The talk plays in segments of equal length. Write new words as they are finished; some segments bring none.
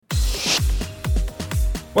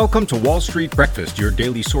Welcome to Wall Street Breakfast, your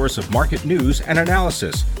daily source of market news and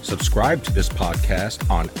analysis. Subscribe to this podcast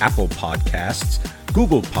on Apple Podcasts,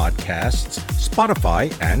 Google Podcasts, Spotify,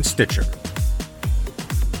 and Stitcher.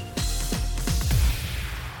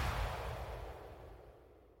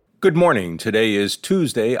 Good morning. Today is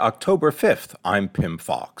Tuesday, October 5th. I'm Pim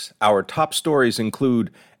Fox. Our top stories include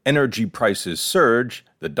energy prices surge,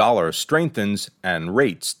 the dollar strengthens, and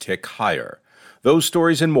rates tick higher. Those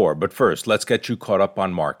stories and more, but first, let's get you caught up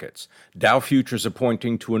on markets. Dow futures are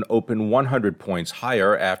pointing to an open 100 points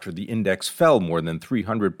higher after the index fell more than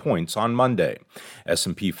 300 points on Monday.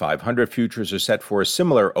 S&P 500 futures are set for a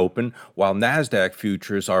similar open, while Nasdaq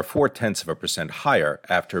futures are 0.4% higher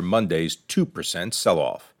after Monday's 2%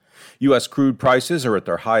 sell-off. U.S. crude prices are at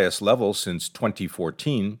their highest level since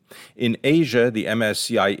 2014. In Asia, the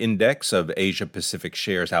MSCI index of Asia-Pacific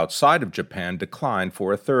shares outside of Japan declined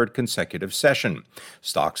for a third consecutive session.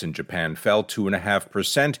 Stocks in Japan fell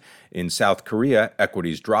 2.5%. In South Korea,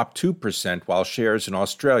 equities dropped 2%, while shares in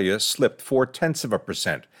Australia slipped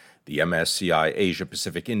 0.4%. The MSCI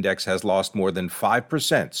Asia-Pacific index has lost more than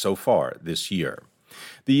 5% so far this year.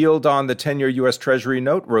 The yield on the 10-year U.S. Treasury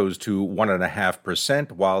note rose to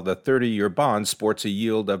 1.5%, while the 30-year bond sports a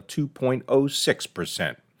yield of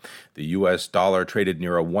 2.06%. The U.S. dollar traded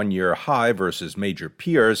near a one-year high versus major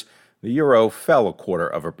peers. The euro fell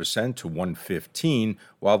 0.25% to 1.15,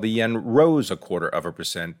 while the yen rose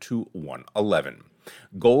 0.25% to 1.11.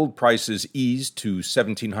 Gold prices eased to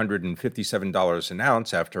 $1,757 an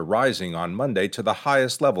ounce after rising on Monday to the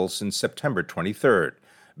highest level since September 23rd.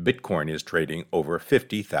 Bitcoin is trading over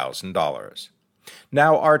 $50,000.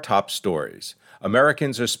 Now our top stories.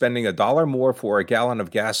 Americans are spending $1 more for a gallon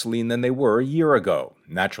of gasoline than they were a year ago.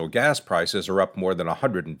 Natural gas prices are up more than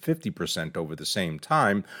 150% over the same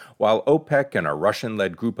time, while OPEC and a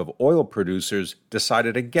Russian-led group of oil producers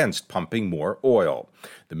decided against pumping more oil.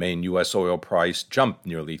 The main U.S. oil price jumped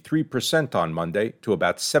nearly 3% on Monday to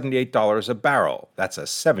about $78 a barrel. That's a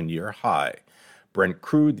 7-year high. Brent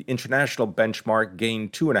crude, the international benchmark,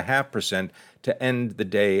 gained 2.5% to end the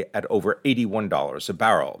day at over $81 a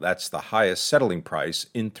barrel. That's the highest settling price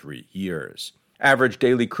in 3 years. Average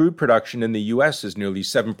daily crude production in the U.S. is nearly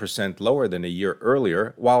 7% lower than a year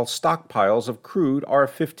earlier, while stockpiles of crude are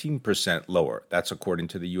 15% lower. That's according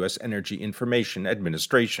to the U.S. Energy Information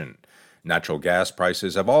Administration. Natural gas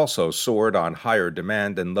prices have also soared on higher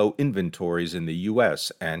demand and low inventories in the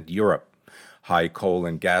U.S. and Europe. High coal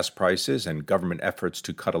and gas prices and government efforts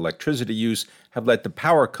to cut electricity use have led to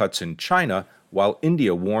power cuts in China, while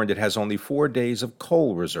India warned it has only 4 days of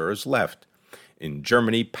coal reserves left. In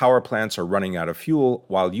Germany, power plants are running out of fuel,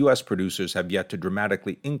 while U.S. producers have yet to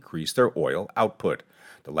dramatically increase their oil output.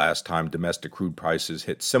 The last time domestic crude prices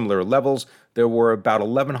hit similar levels, there were about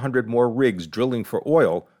 1,100 more rigs drilling for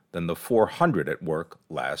oil than the 400 at work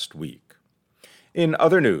last week. In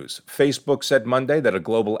other news, Facebook said Monday that a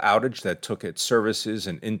global outage that took its services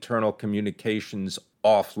and internal communications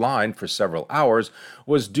offline for several hours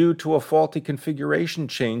was due to a faulty configuration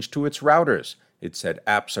change to its routers. It said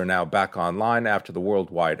apps are now back online after the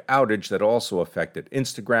worldwide outage that also affected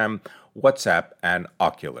Instagram, WhatsApp, and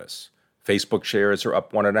Oculus. Facebook shares are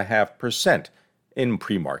up 1.5% in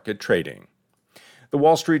pre-market trading. The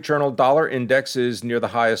Wall Street Journal Dollar Index is near the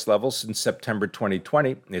highest level since September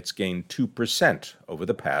 2020. It's gained 2% over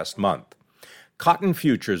the past month. Cotton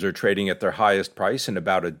futures are trading at their highest price in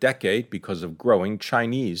about a decade because of growing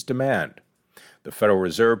Chinese demand. The Federal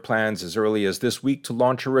Reserve plans as early as this week to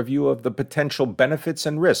launch a review of the potential benefits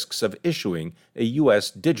and risks of issuing a U.S.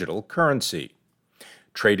 digital currency.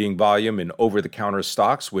 Trading volume in over-the-counter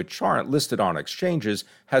stocks, which aren't listed on exchanges,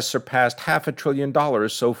 has surpassed $500 billion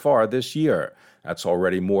so far this year. That's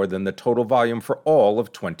already more than the total volume for all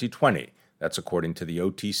of 2020. That's according to the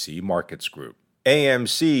OTC Markets Group.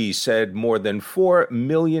 AMC said more than 4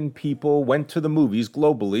 million people went to the movies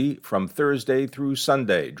globally from Thursday through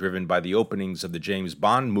Sunday, driven by the openings of the James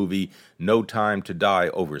Bond movie No Time to Die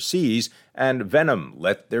overseas and Venom: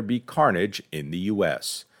 Let There Be Carnage in the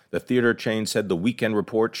U.S. The theater chain said the weekend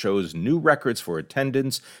report shows new records for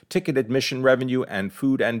attendance, ticket admission revenue, and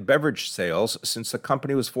food and beverage sales since the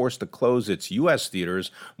company was forced to close its U.S.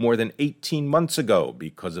 theaters more than 18 months ago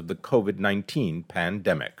because of the COVID-19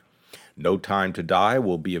 pandemic. No Time to Die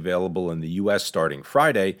will be available in the U.S. starting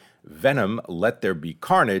Friday. Venom: Let There Be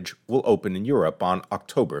Carnage will open in Europe on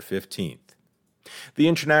October 15th. The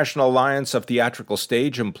International Alliance of Theatrical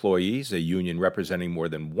Stage Employees, a union representing more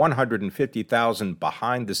than 150,000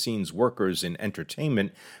 behind-the-scenes workers in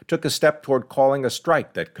entertainment, took a step toward calling a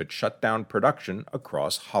strike that could shut down production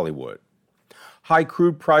across Hollywood. High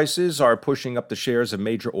crude prices are pushing up the shares of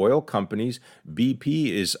major oil companies.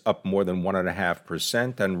 BP is up more than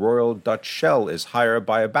 1.5%, and Royal Dutch Shell is higher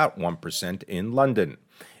by about 1% in London.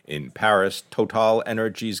 In Paris, Total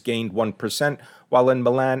Energies gained 1%, while in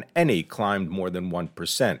Milan, Eni climbed more than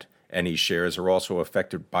 1%. Eni shares are also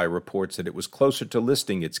affected by reports that it was closer to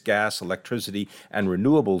listing its gas, electricity, and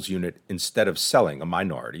renewables unit instead of selling a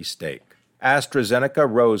minority stake. AstraZeneca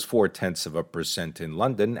rose 0.4% in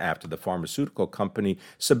London after the pharmaceutical company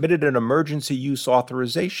submitted an emergency use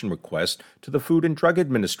authorization request to the Food and Drug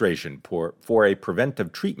Administration for a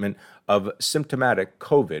preventive treatment of symptomatic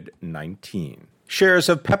COVID-19. Shares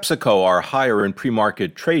of PepsiCo are higher in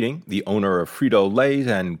pre-market trading. The owner of Frito-Lay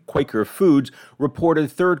and Quaker Foods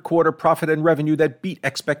reported third-quarter profit and revenue that beat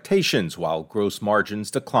expectations, while gross margins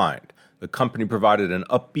declined. The company provided an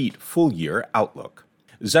upbeat full-year outlook.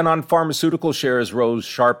 Xenon Pharmaceutical shares rose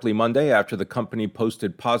sharply Monday after the company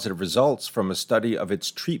posted positive results from a study of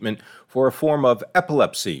its treatment for a form of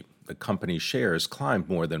epilepsy. The company's shares climbed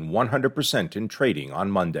more than 100% in trading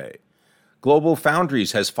on Monday. Global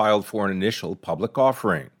Foundries has filed for an initial public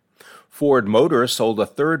offering. Ford Motor sold a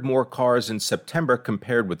third more cars in September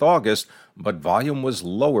compared with August, but volume was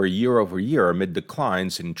lower year over year amid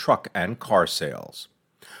declines in truck and car sales.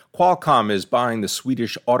 Qualcomm is buying the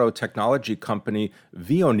Swedish auto technology company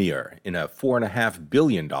Veoneer in a $4.5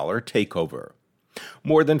 billion takeover.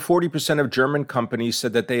 More than 40% of German companies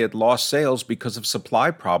said that they had lost sales because of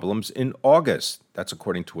supply problems in August. That's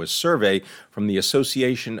according to a survey from the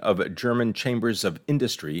Association of German Chambers of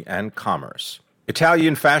Industry and Commerce.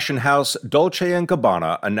 Italian fashion house Dolce &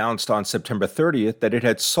 Gabbana announced on September 30th that it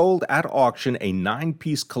had sold at auction a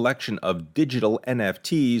 9-piece collection of digital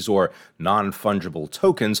NFTs, or non-fungible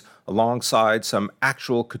tokens, alongside some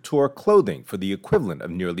actual couture clothing for the equivalent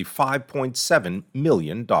of nearly $5.7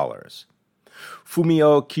 million.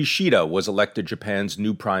 Fumio Kishida was elected Japan's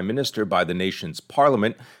new prime minister by the nation's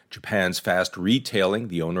parliament. Japan's Fast Retailing,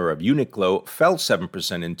 the owner of Uniqlo, fell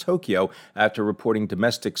 7% in Tokyo after reporting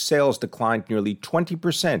domestic sales declined nearly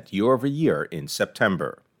 20% year over year in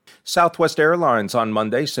September. Southwest Airlines on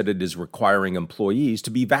Monday said it is requiring employees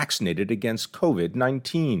to be vaccinated against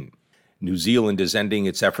COVID-19. New Zealand is ending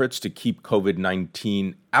its efforts to keep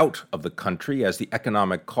COVID-19 out of the country as the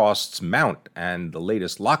economic costs mount and the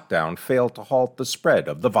latest lockdown failed to halt the spread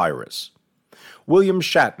of the virus. William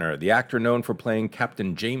Shatner, the actor known for playing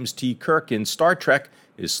Captain James T. Kirk in Star Trek,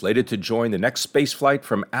 is slated to join the next spaceflight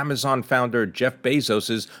from Amazon founder Jeff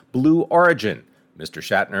Bezos' Blue Origin. Mr.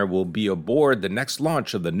 Shatner will be aboard the next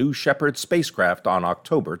launch of the New Shepard spacecraft on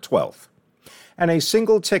October 12th. And a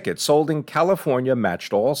single ticket sold in California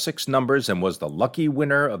matched all 6 numbers and was the lucky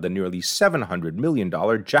winner of the nearly $700 million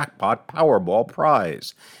jackpot Powerball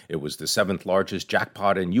prize. It was the 7th largest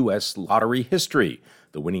jackpot in U.S. lottery history.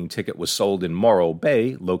 The winning ticket was sold in Morro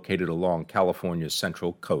Bay, located along California's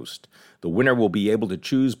central coast. The winner will be able to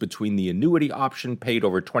choose between the annuity option paid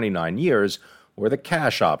over 29 years or the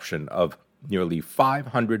cash option of nearly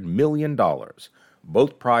 $500 million.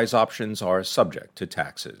 Both prize options are subject to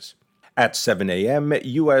taxes. At 7 a.m.,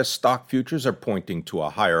 U.S. stock futures are pointing to a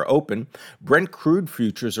higher open. Brent crude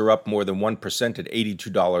futures are up more than 1% at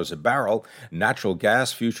 $82 a barrel. Natural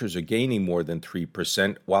gas futures are gaining more than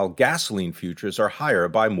 3%, while gasoline futures are higher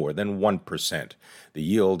by more than 1%. The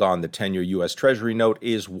yield on the 10-year U.S. Treasury note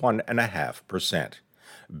is 1.5%.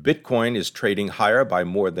 Bitcoin is trading higher by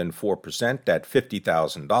more than 4% at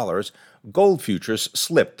 $50,000. Gold futures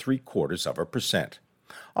slipped 0.75%.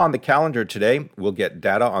 On the calendar today, we'll get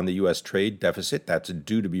data on the U.S. trade deficit. That's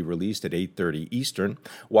due to be released at 8:30 Eastern,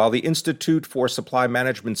 while the Institute for Supply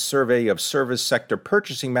Management's survey of service sector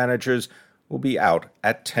purchasing managers will be out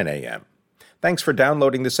at 10 a.m. Thanks for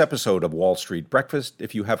downloading this episode of Wall Street Breakfast.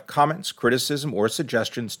 If you have comments, criticism, or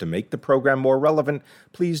suggestions to make the program more relevant,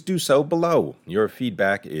 please do so below. Your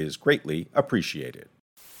feedback is greatly appreciated.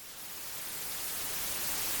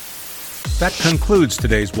 That concludes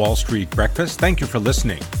today's Wall Street Breakfast. Thank you for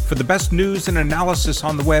listening. For the best news and analysis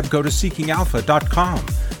on the web, go to seekingalpha.com.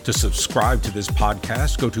 To subscribe to this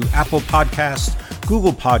podcast, go to Apple Podcasts,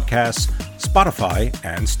 Google Podcasts, Spotify,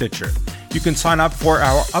 and Stitcher. You can sign up for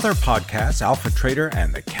our other podcasts, Alpha Trader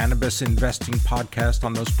and the Cannabis Investing Podcast,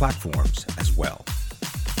 on those platforms as well.